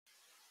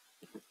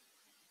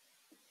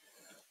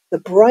The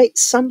bright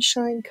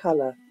sunshine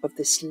colour of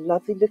this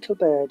lovely little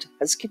bird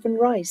has given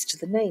rise to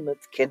the name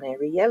of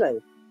canary yellow.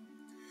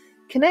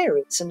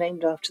 Canaries are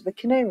named after the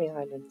Canary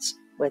Islands,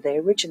 where they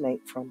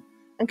originate from,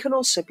 and can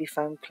also be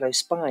found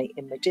close by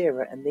in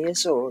Madeira and the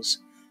Azores,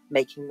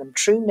 making them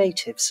true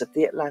natives of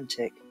the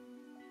Atlantic.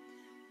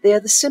 They are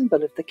the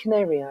symbol of the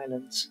Canary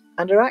Islands,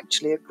 and are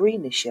actually a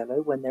greenish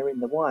yellow when they're in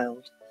the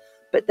wild,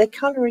 but their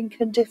colouring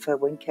can differ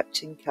when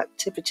kept in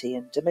captivity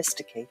and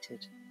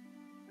domesticated.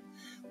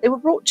 They were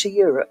brought to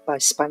Europe by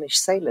Spanish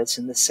sailors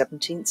in the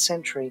 17th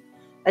century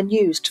and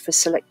used for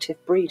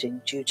selective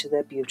breeding due to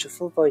their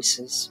beautiful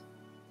voices.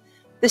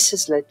 This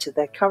has led to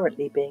there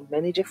currently being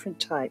many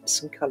different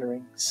types and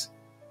colourings.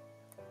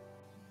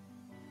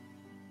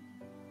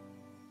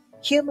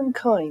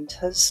 Humankind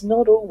has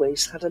not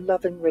always had a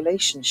loving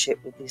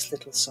relationship with these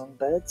little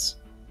songbirds.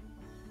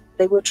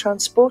 They were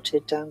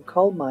transported down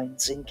coal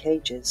mines in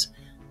cages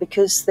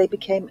because they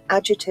became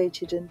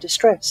agitated and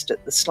distressed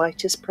at the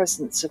slightest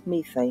presence of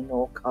methane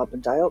or carbon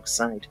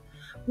dioxide,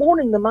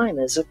 warning the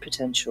miners of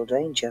potential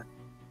danger.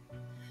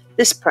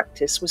 This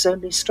practice was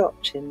only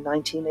stopped in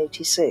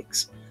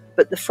 1986,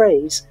 but the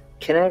phrase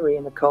 "canary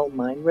in a coal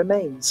mine"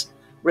 remains,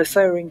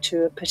 referring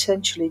to a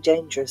potentially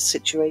dangerous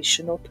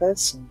situation or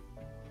person.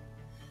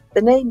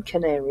 The name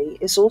canary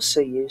is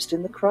also used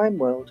in the crime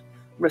world,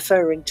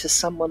 referring to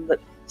someone that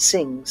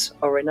sings,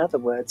 or in other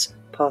words,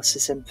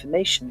 passes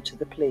information to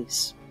the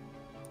police.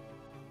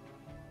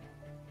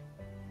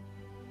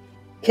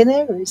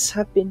 Canaries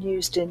have been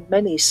used in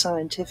many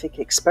scientific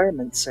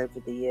experiments over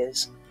the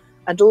years,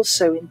 and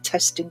also in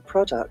testing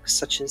products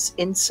such as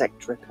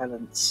insect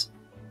repellents.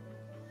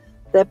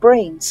 Their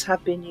brains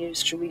have been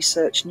used to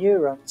research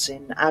neurons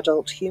in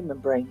adult human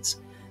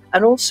brains,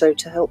 and also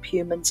to help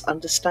humans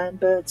understand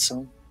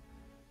birdsong.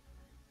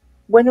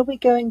 When are we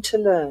going to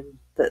learn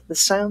that the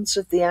sounds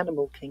of the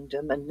animal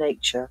kingdom and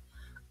nature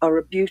are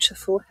a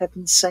beautiful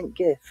heaven-sent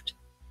gift?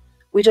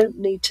 We don't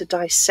need to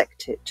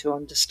dissect it to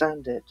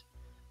understand it.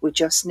 We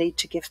just need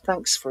to give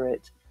thanks for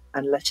it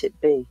and let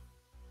it be.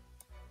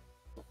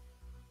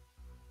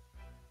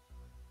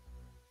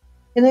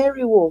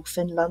 Canary Wharf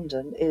in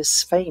London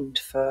is famed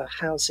for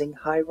housing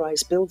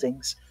high-rise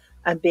buildings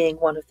and being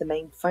one of the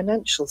main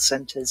financial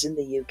centres in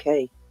the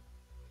UK.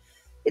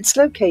 It's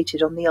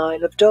located on the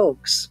Isle of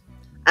Dogs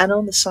and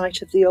on the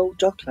site of the old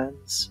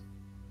Docklands.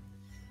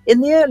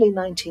 In the early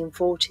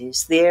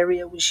 1940s, the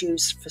area was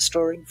used for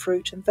storing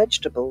fruit and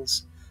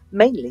vegetables,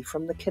 mainly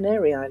from the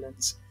Canary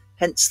Islands,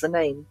 hence the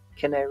name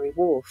Canary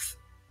Wharf.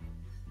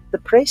 The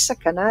Presa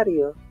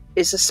Canario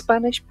is a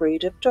Spanish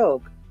breed of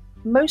dog,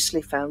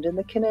 mostly found in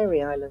the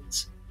Canary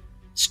Islands.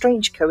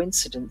 Strange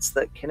coincidence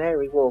that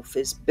Canary Wharf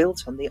is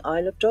built on the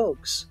Isle of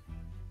Dogs.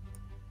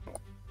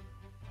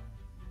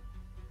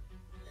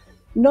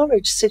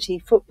 Norwich City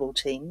football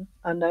team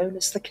are known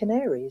as the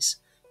Canaries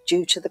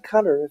due to the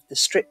colour of the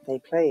strip they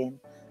play in,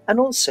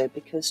 and also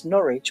because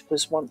Norwich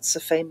was once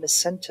a famous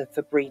centre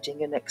for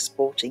breeding and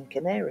exporting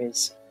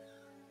canaries.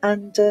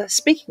 And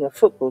speaking of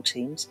football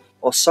teams,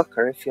 or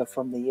soccer if you're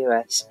from the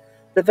US,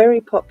 the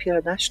very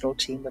popular national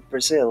team of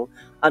Brazil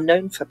are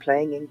known for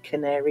playing in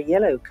canary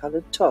yellow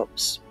coloured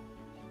tops.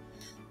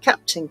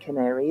 Captain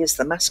Canary is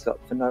the mascot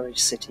for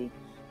Norwich City,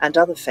 and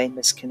other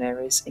famous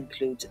canaries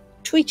include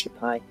Tweety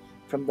Pie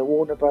from the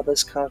Warner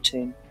Brothers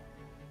cartoon.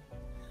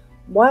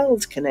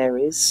 Wild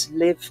canaries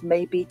live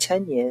maybe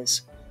 10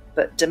 years,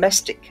 but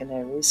domestic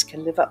canaries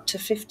can live up to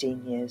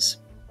 15 years.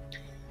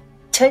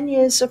 10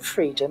 years of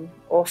freedom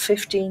or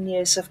 15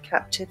 years of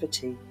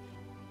captivity?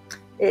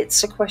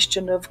 It's a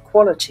question of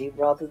quality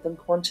rather than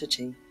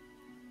quantity.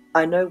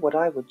 I know what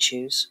I would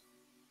choose.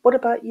 What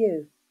about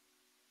you?